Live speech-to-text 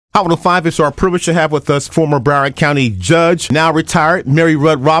Hot 105, it's our privilege to have with us former Broward County Judge, now retired, Mary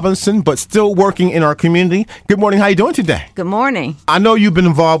Rudd Robinson, but still working in our community. Good morning. How are you doing today? Good morning. I know you've been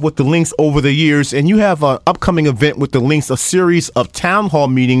involved with the Links over the years, and you have an upcoming event with the Links, a series of town hall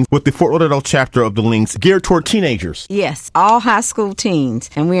meetings with the Fort Lauderdale chapter of the Links geared toward teenagers. Yes, all high school teens,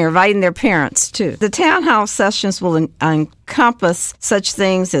 and we are inviting their parents, too. The town hall sessions will encompass such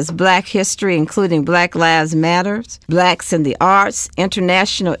things as Black history, including Black Lives Matters, Blacks in the arts,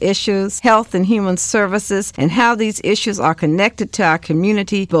 international issues, health and human services, and how these issues are connected to our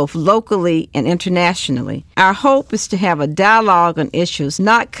community, both locally and internationally. Our hope is to have a dialogue on issues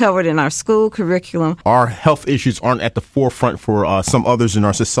not covered in our school curriculum. Our health issues aren't at the forefront for some others in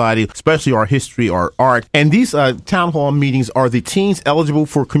our society, especially our history, our art. And these town hall meetings, are the teens eligible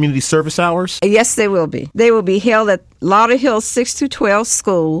for community service hours? Yes, they will be. They will be held at Lauderhill 6-12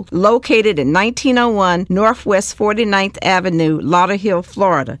 School, located at 1901 Northwest 49th Avenue, Lauderhill,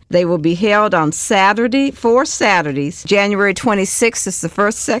 Florida. They will be held on four Saturdays. January 26th is the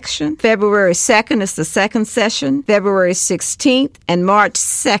first section, February 2nd is the second session, February 16th, and March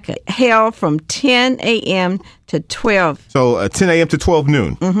 2nd, held from 10 a.m. to 12. So 10 a.m. to 12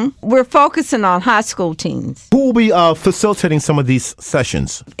 noon. Mm-hmm. We're focusing on high school teens. Who will be facilitating some of these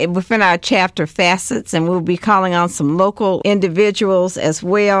sessions? Within our chapter facets, and we'll be calling on some local individuals as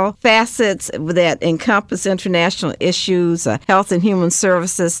well. Facets that encompass international issues, health and human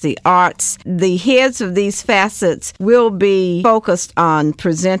services, the arts. The heads of these facets will be focused on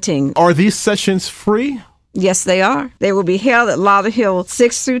presenting. Are these sessions free? Yes, they are. They will be held at Lauderhill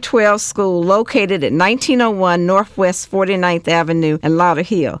 6-12 School, located at 1901 Northwest 49th Avenue in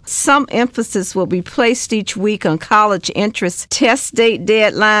Lauderhill. Some emphasis will be placed each week on college entrance test date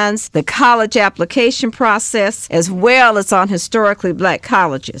deadlines, the college application process, as well as on historically Black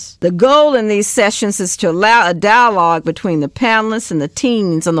colleges. The goal in these sessions is to allow a dialogue between the panelists and the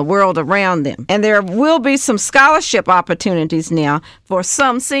teens on the world around them. And there will be some scholarship opportunities now for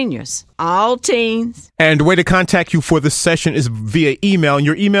some seniors. All teens. And the way to contact you for this session is via email. And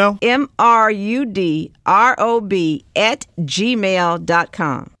your email?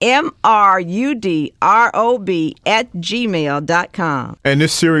 mrudrob@gmail.com. mrudrob@gmail.com. And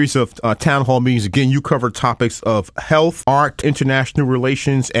this series of town hall meetings, again, you cover topics of health, art, international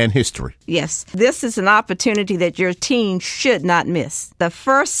relations, and history. Yes. This is an opportunity that your teen should not miss. The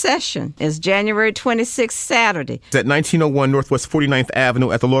first session is January 26th, Saturday. It's at 1901 Northwest 49th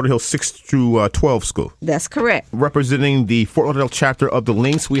Avenue at the Lauderhill 6-12 School. That's correct. Representing the Fort Lauderdale chapter of the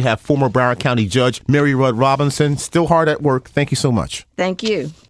Links, we have former Broward County Judge Mary Rudd Robinson. Still hard at work. Thank you so much. Thank you.